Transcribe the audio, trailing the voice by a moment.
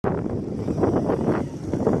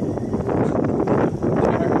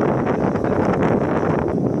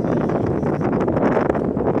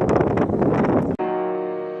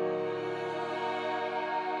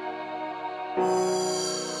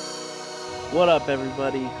What up,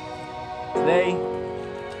 everybody? Today,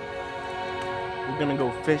 we're gonna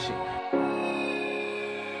go fishing.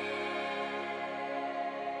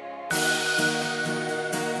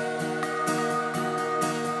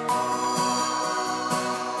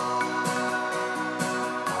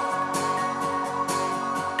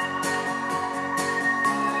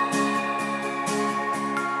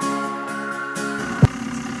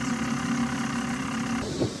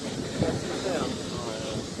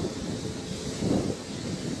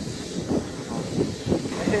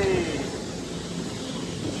 Hey!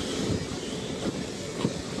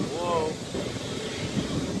 Whoa!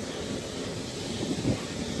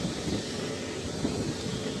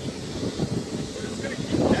 We're just gonna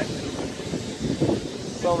keep catching them.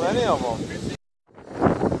 So many of them.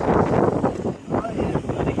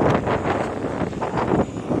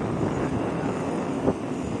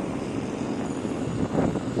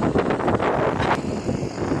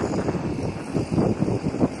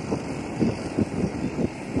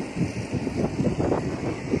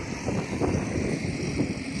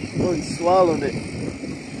 Oh, he swallowed it.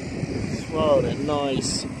 Swallowed it,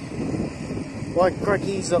 nice. Boy,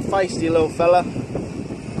 Cricky's a feisty little fella.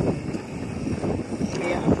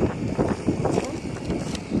 Yeah.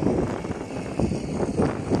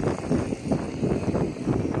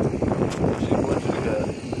 What you got?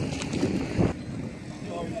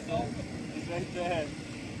 Oh, he's right there.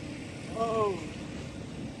 Oh.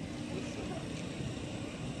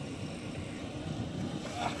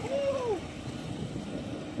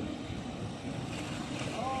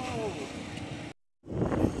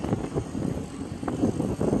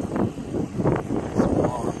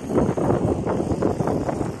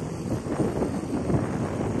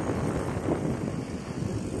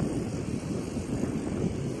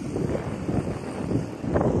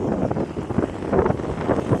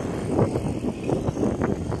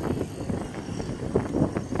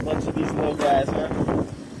 Bunch of these little guys, huh?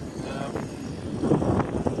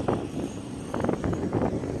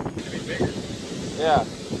 Yeah,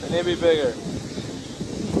 they need to be bigger.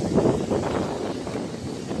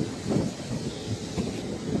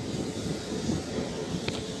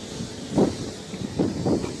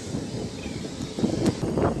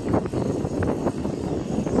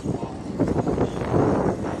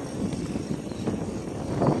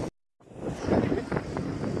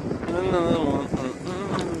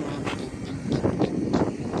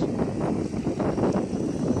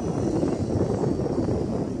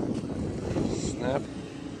 Snap.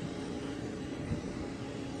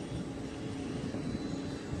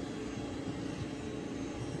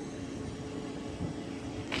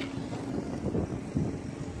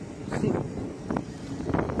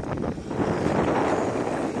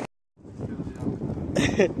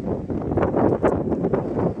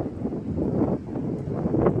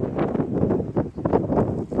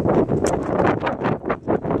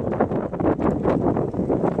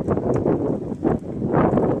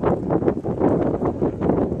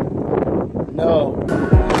 No.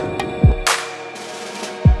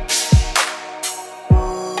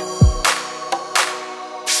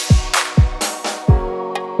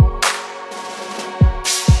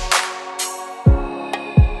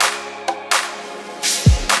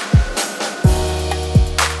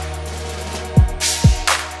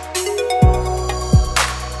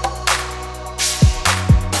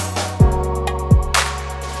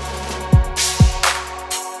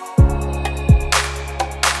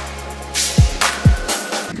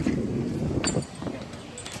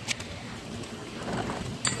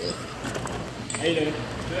 How you doing?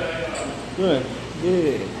 Good.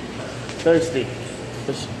 Good. Thirsty.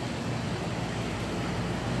 This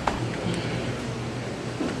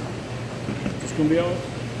gonna be all?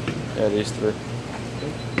 Yeah, these three.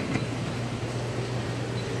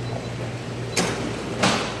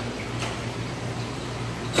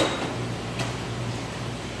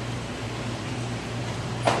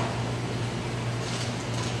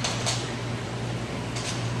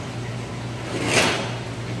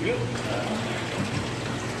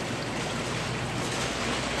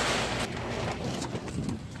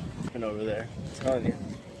 Over there, I'm telling you.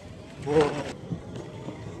 Whoa.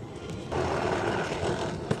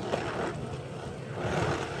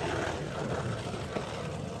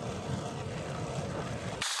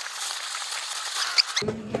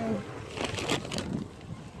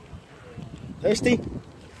 Thirsty?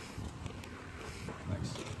 Thanks.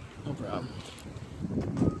 No problem.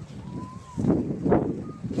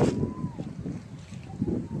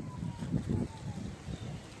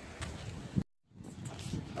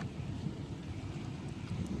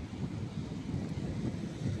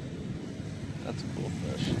 That's a cool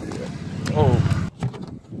fish. Yeah. Oh.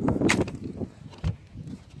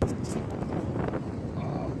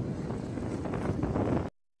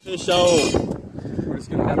 Fish on. We're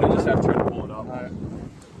just gonna just have to try to pull it up. Alright.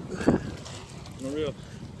 No, real.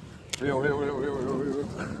 Real.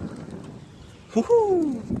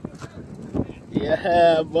 Woohoo!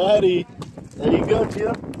 Yeah, buddy. There you go,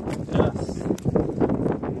 Jim. Yes.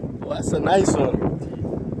 Well, that's a nice one.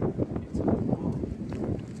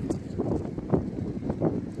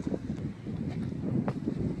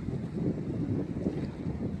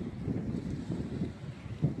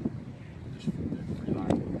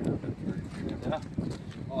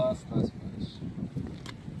 Oh, that's nice fish.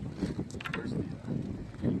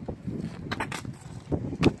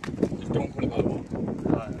 Just don't put it by the wall.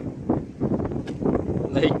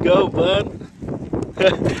 There you go, bud.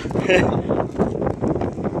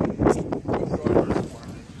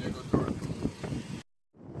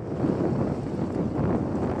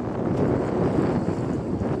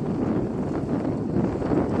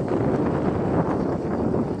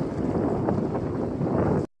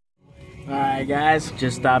 Alright guys,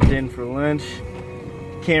 just stopped in for lunch.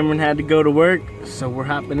 Cameron had to go to work, so we're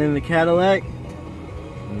hopping in the Cadillac.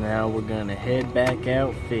 Now we're gonna head back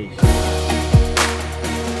out fishing.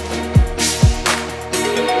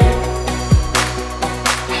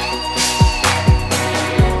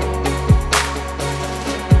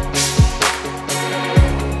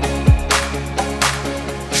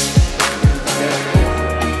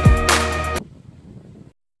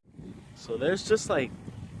 So there's just like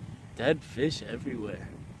dead fish everywhere.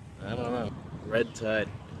 I don't know. Red tide.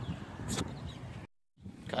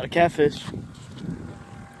 Got a catfish.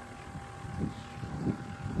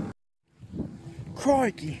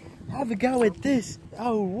 Crikey, have a go at this. The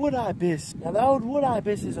old wood ibis. Now the old wood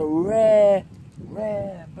ibis is a rare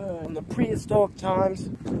bird. From the prehistoric times,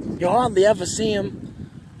 you hardly ever see them.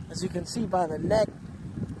 As you can see by the neck,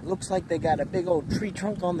 it looks like they got a big old tree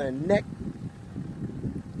trunk on their neck.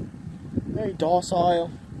 Very docile.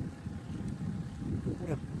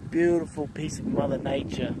 What a beautiful piece of Mother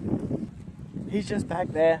Nature. He's just back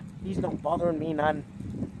there. He's not bothering me none.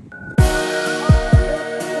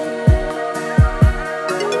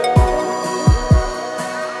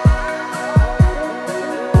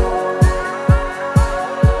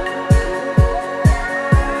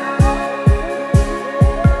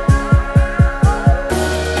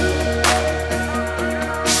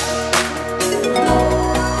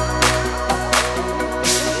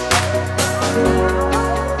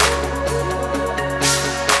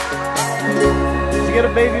 Get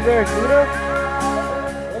a baby barracuda?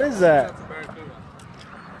 What is that?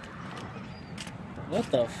 What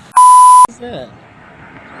the f is that?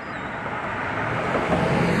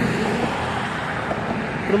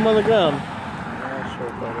 Put him on the ground. Not sure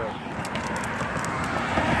about that.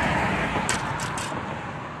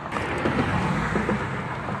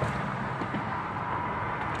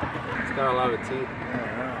 It's got a lot of teeth.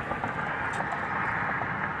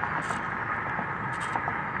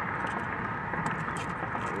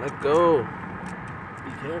 Let go.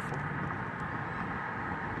 Be careful.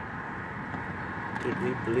 Dude,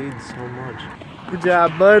 he bleeds so much. Good job,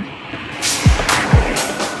 bud.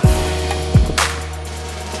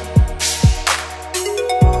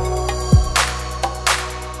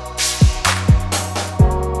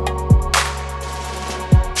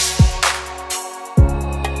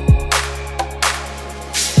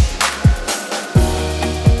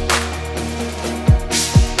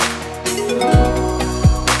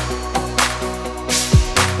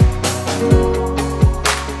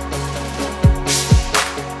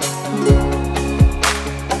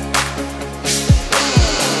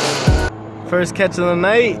 First catch of the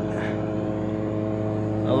night.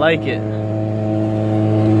 I like it.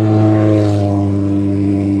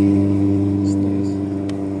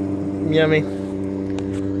 Yummy.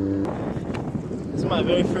 This is my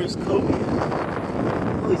very first Kobe.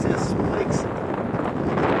 Oh, he's got spikes.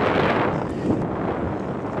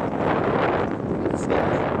 This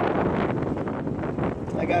guy.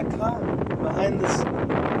 I got caught behind this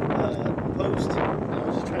post. I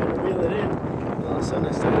was just trying to reel it in. All of a sudden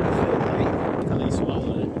I started to feel light. He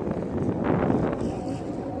swallowed it.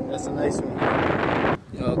 That's a nice one.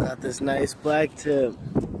 Yo, got this nice black tip.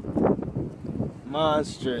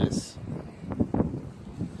 Monstrous.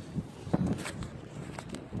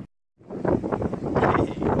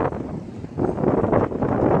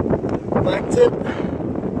 Black tip.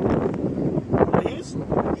 He's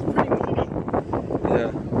pretty meaty.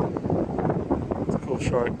 Yeah. It's a cool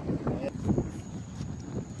shark.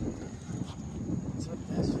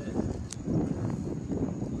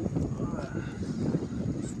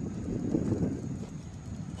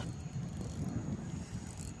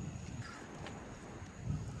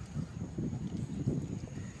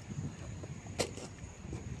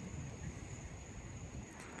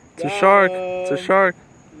 It's a shark. It's a shark.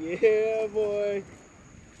 Yeah, boy.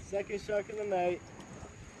 Second shark of the night.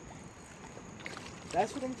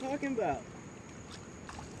 That's what I'm talking about.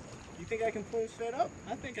 You think I can pull him straight up?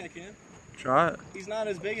 I think I can. Try it. He's not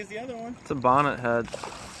as big as the other one. It's a bonnet head.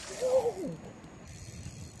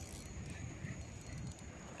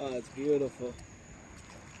 Oh, it's beautiful.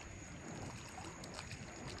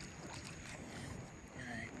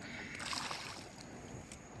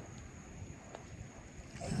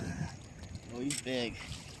 Oh, he's big.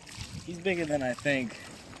 He's bigger than I think.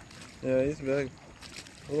 Yeah, he's big.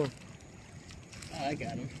 Oh, I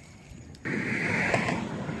got him.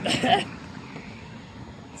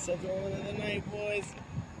 Second one of the night, boys.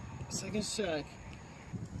 Second shark.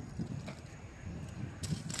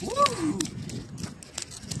 Woo!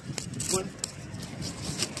 What?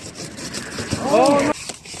 Oh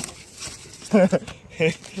no! I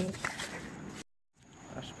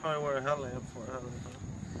should probably wear a headlamp for it.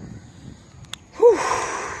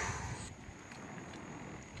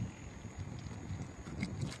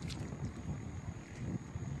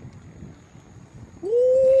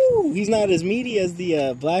 Woo! He's not as meaty as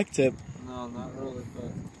the black tip. No, not really,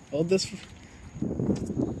 but... Hold this.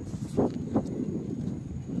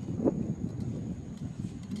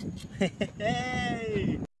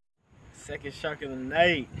 Hey! Second shark of the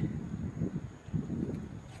night.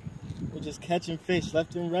 We're just catching fish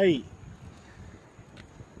left and right.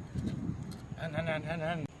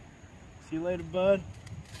 See you later, bud.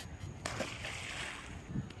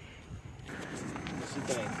 What you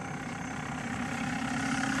think?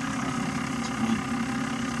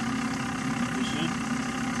 You should?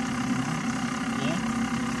 Yeah?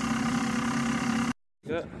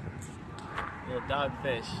 Yeah. Little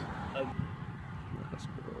dogfish. That's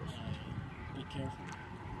gross. Be careful.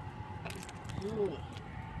 Ooh,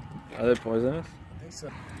 Are they poisonous? I think so.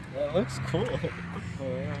 That looks cool. Oh,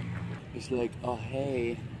 yeah. It's like, oh,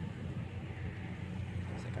 hey.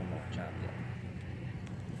 It's like I won't chop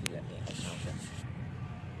yet. Let me chop it.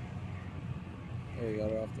 Oh, you got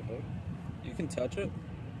it off the hook? You can touch it?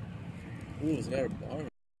 Ooh, it's got a bar.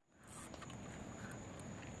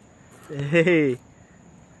 Hey.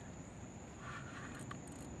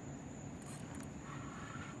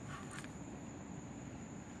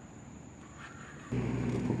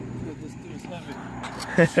 This dude's heavy.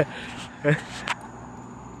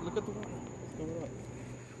 Look at the water.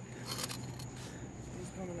 It's coming up.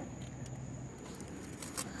 It's coming up.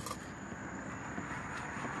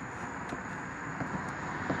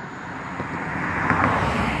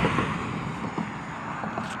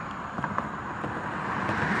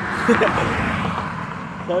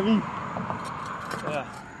 Heavy? Yeah.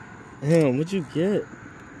 Damn, what'd you get?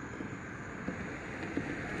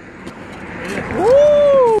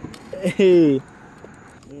 Woo! Hey.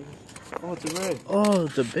 Oh, it's a ray. Oh,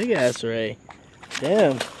 it's a big ass ray.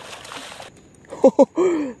 Damn.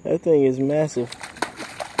 That thing is massive.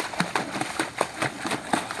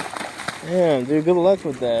 Damn, dude, good luck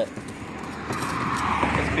with that.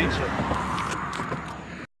 Let's beach it.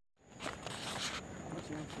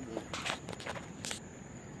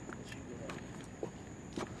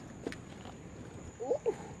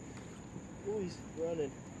 Ooh, he's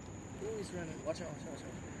running. Ooh, he's running. Watch out, watch out, watch out.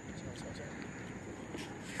 Watch out, watch out.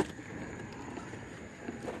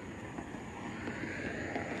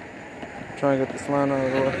 Try and get this line out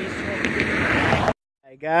of the way.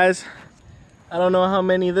 Hey guys, I don't know how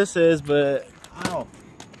many this is, but ow.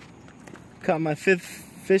 Caught my 5th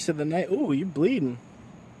fish of the night. Ooh, you bleeding.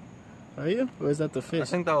 Are you? Or is that the I fish?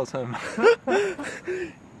 think that was him.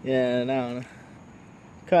 Yeah, no.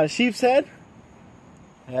 Caught a sheep's head?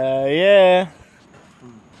 Yeah.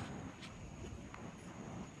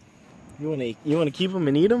 You wanna keep them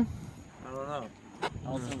and eat them? I don't know. I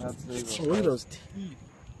don't think that's legal. Oh, look at those teeth.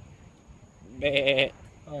 Oh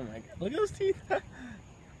my god, look at those teeth.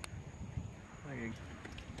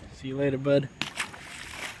 See you later, bud.